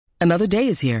Another day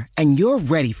is here, and you're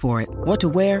ready for it. What to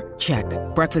wear? Check.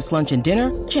 Breakfast, lunch, and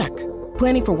dinner? Check.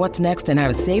 Planning for what's next and how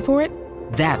to save for it?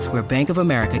 That's where Bank of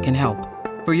America can help.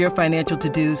 For your financial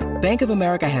to-dos, Bank of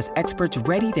America has experts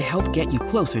ready to help get you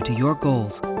closer to your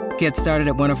goals. Get started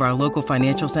at one of our local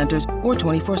financial centers or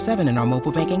 24/7 in our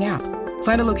mobile banking app.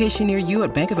 Find a location near you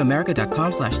at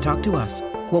bankofamerica.com/talktous.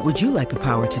 What would you like the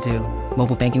power to do?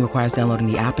 Mobile banking requires downloading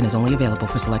the app and is only available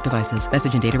for select devices.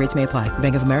 Message and data rates may apply.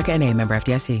 Bank of America N.A., member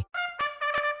FDIC.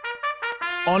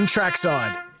 On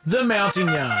Trackside, the Mountain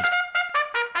Yard.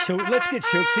 So let's get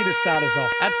Silksy to start us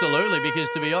off. Absolutely,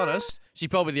 because to be honest, she's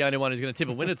probably the only one who's going to tip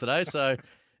a winner today. So,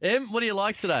 Em, what do you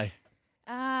like today?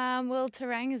 Well,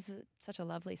 Terang is such a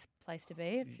lovely place to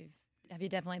be. Have you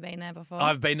definitely been there before?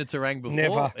 I've been to Terang before.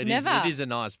 Never. It is a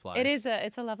nice place.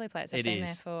 It's a lovely place. I've been It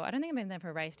there is. for, I don't think I've been there for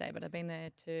a race day, but I've been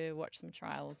there to watch some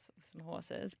trials of some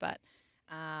horses. But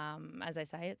as they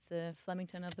say, it's the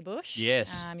Flemington of the bush.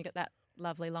 Yes. You got that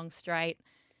lovely long straight.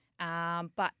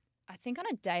 But I think on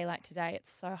a day like today,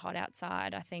 it's so hot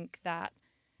outside. I think that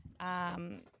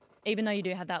even though you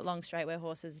do have that long straight where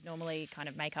horses normally kind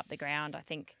of make up the ground, I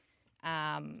think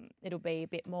it'll be a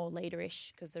bit more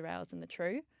leaderish because the rail's in the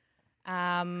true.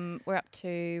 We're up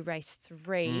to race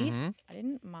 3. Mm-hmm. I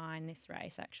didn't mind this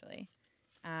race, actually.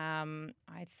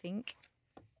 I think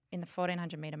in the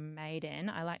 1,400 metre maiden,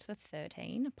 I liked the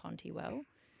 13, Pontywell.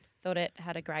 Thought it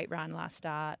had a great run last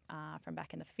start from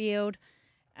back in the field.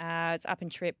 It's up in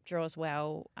trip, draws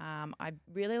well. I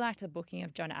really liked the booking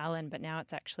of John Allen, but now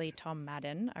it's actually Tom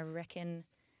Madden. I reckon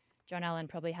John Allen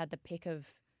probably had the pick of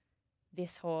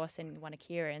this horse and one of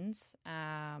Kieran's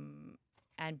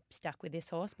and stuck with this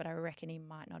horse, but I reckon he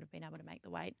might not have been able to make the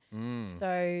weight.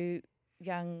 So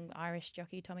young Irish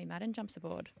jockey Tommy Madden jumps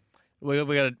aboard. We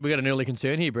got an early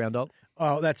concern here, Brown Dog.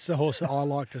 Oh, that's the horse that I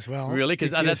liked as well. Really?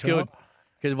 Because Did you that's as well? good.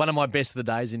 Because one of my best of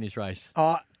the days in this race.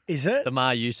 Is it? The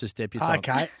Mar Eustace debutant.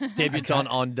 Okay. Debutant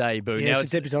on debut. Yeah, Now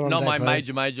it's a debutant on not my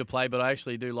debut. major play, but I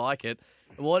actually do like it.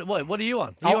 What are you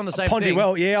on? Are you on the same thing?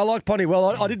 Pontywell, yeah, I like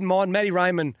Pontywell. I didn't mind. Matty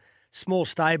Raymond, small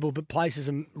stable, but places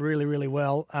them really, really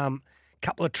well.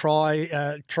 Couple of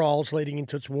trials leading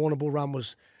into its Warrnambool run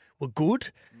were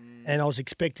good, and I was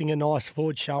expecting a nice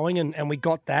forward showing, and we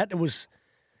got that. It was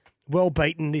well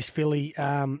beaten, this filly,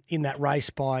 in that race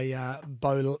by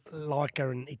Bo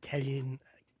Leica and Italian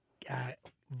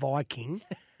Viking.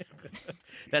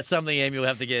 That's something, Em, you'll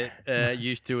have to get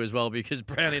used to as well, because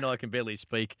Brownie and I can barely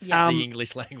speak the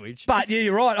English language. But yeah,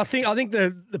 you're right. I think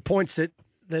the points that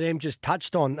Em just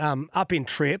touched on, up in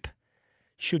trip,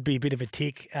 should be a bit of a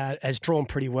tick. Has drawn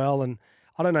pretty well, and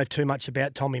I don't know too much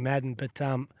about Tommy Madden, but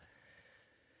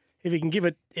if he can give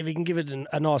it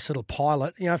a nice little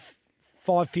pilot,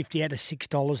 $5.50 out of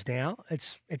 $6 now.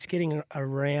 It's getting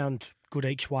around good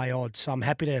each way odds. So I'm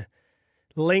happy to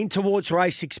lean towards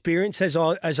race experience as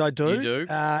I do. You do.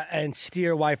 And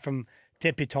steer away from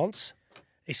debutantes,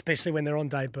 especially when they're on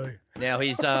debut. Now,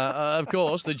 he's, of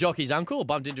course, the jockey's uncle.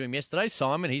 Bumped into him yesterday,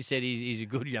 Simon. He said he's a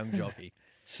good young jockey.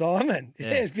 Simon,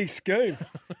 yeah, big scoop.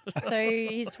 So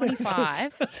he's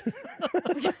 25.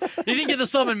 You didn't get the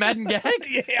Simon Madden gag?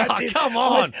 Yeah, I did. Come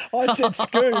on. I said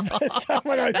scoop.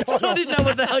 Someone That's what I didn't know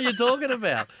what the hell you're talking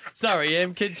about. Sorry,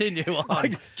 Em, continue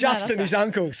on. Justin, No, his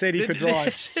uncle, said he could drive.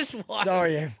 This is why,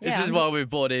 Sorry, Em. This is why we've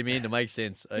brought Em in, to make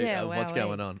sense of Yeah, what's wowee.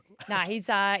 going on. No, he's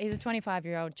a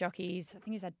 25-year-old jockey. I think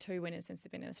he's had 2 winners since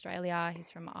he's been in Australia. He's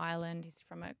from Ireland. He's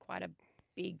from quite a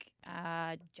big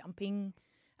jumping.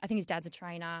 I think his dad's a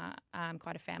trainer,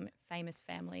 quite a famous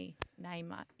family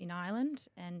name in Ireland.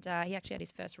 And he actually had his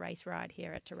first race ride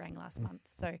here at Terang last month.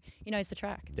 So he knows the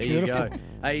track. There Beautiful. you go.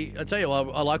 Hey, I'll tell you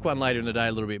what, I like one later in the day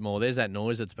a little bit more. There's that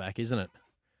noise that's back, isn't it?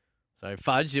 So,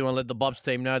 Fudge, you want to let the Bobs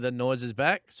team know that noise is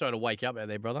back? Sorry to wake you up out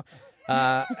there, brother.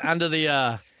 Under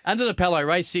the Palo,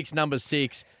 race 6, number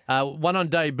 6. One on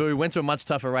debut, went to a much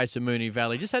tougher race at Moonee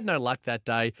Valley. Just had no luck that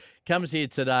day. Comes here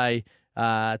today.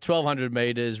 1,200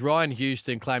 metres. Ryan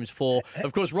Houston claims 4.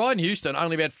 Of course, Ryan Houston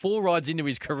only about 4 rides into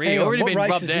his career. Hang on, Already what been race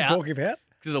rubbed is he out talking about?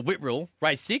 because of the whip rule.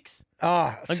 Race 6.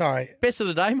 Sorry. Best of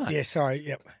the day, mate. Yeah, sorry.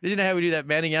 Yep. Isn't that how we do that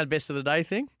Manning Yard best of the day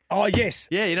thing? Oh, yes.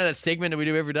 Yeah, you know that segment that we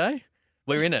do every day?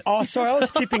 We're in it. Oh, sorry. I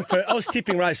was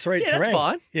tipping race 3 at Yeah, that's Terang.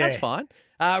 fine. Yeah. That's fine.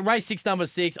 Race 6, number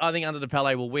 6, I think Under the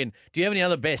Palais will win. Do you have any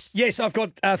other bests? Yes, I've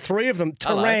got 3 of them.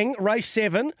 Hello. Terang, race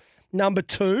 7, number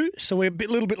 2. So we're a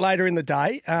little bit later in the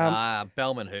day.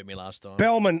 Bellman hurt me last time.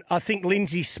 Bellman, I think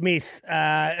Lindsay Smith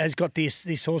has got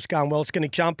this horse going well. It's going to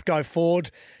jump, go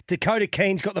forward. Dakota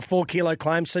Keen's got the 4 kilo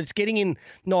claim, so it's getting in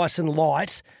nice and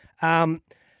light.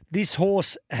 This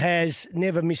horse has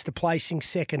never missed a placing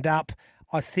second up.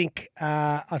 I think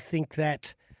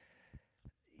that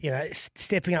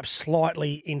stepping up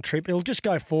slightly in trip. It'll just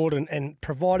go forward and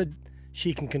provided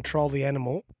she can control the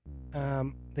animal.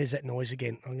 There's that noise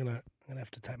again. I'm gonna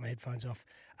have to take my headphones off.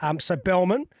 So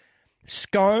Bellman,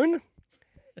 Scone.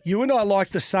 You and I like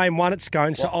the same one at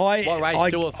Scone. So what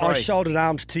race, 2 or 3? I shouldered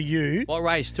arms to you. What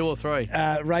race, 2 or 3?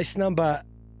 Race number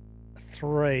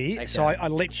 3. Okay. So I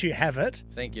let you have it.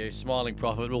 Thank you. Smiling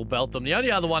Prophet will belt them. The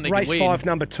only other one that Race can win... 5,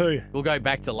 number 2. We'll go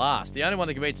back to last. The only one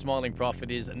that can beat Smiling Prophet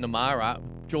is Namara.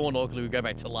 John Auckley will go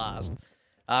back to last.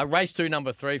 Race 2,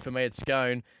 number 3 for me at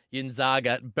Scone.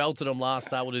 Yinzaga belted them last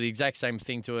start. Will do the exact same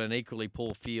thing to an equally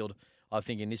poor field, I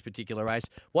think, in this particular race.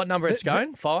 What number at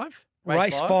Scone? 5?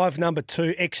 Race 5, number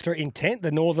 2, Extra Intent,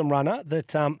 the Northern runner that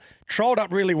trialled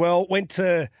up really well, went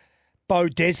to Bow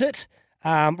Desert,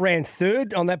 ran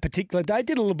third on that particular day,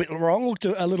 did a little bit wrong, looked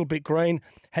a little bit green,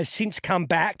 has since come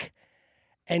back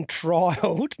and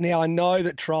trialled. Now, I know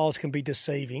that trials can be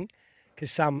deceiving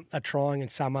because some are trying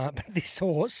and some aren't, but this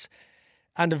horse,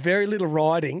 under very little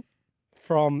riding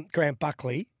from Grant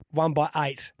Buckley, won by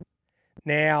 8.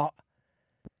 Now,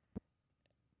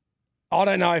 I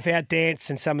don't know if our Dance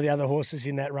and some of the other horses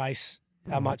in that race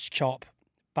are much chop,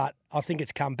 but I think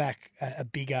it's come back a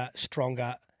bigger,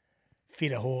 stronger,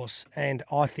 fitter horse. And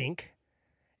I think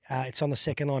it's on the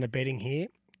second line of betting here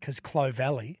because Clow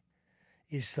Valley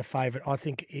is the favourite. I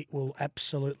think it will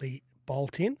absolutely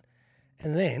bolt in.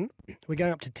 And then we're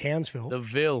going up to Townsville. The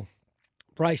Ville.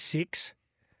 Race 6,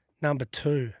 number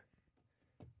 2.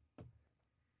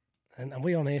 And are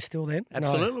we on air still then?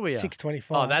 Absolutely we are. 6:25.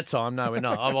 Oh, that time? No, we're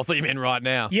not. I thought you meant right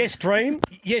now. Yes, Dream.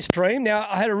 Now,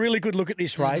 I had a really good look at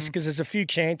this race because there's a few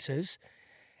chances.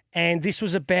 And this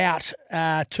was about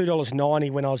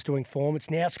 $2.90 when I was doing form. It's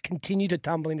now continued to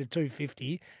tumble into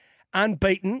 $2.50.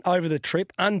 Unbeaten over the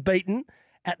trip. Unbeaten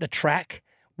at the track.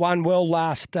 Won well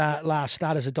last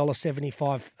start as a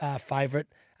 $1.75 favourite.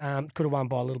 Could have won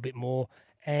by a little bit more.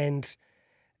 And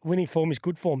winning form is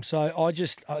good form. So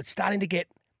it's starting to get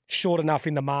short enough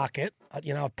in the market. I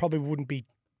probably wouldn't be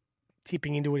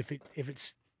tipping into it if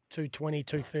it's 220,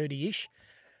 230-ish.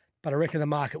 But I reckon the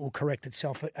market will correct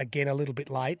itself again a little bit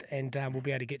late and we'll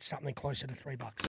be able to get something closer to $3.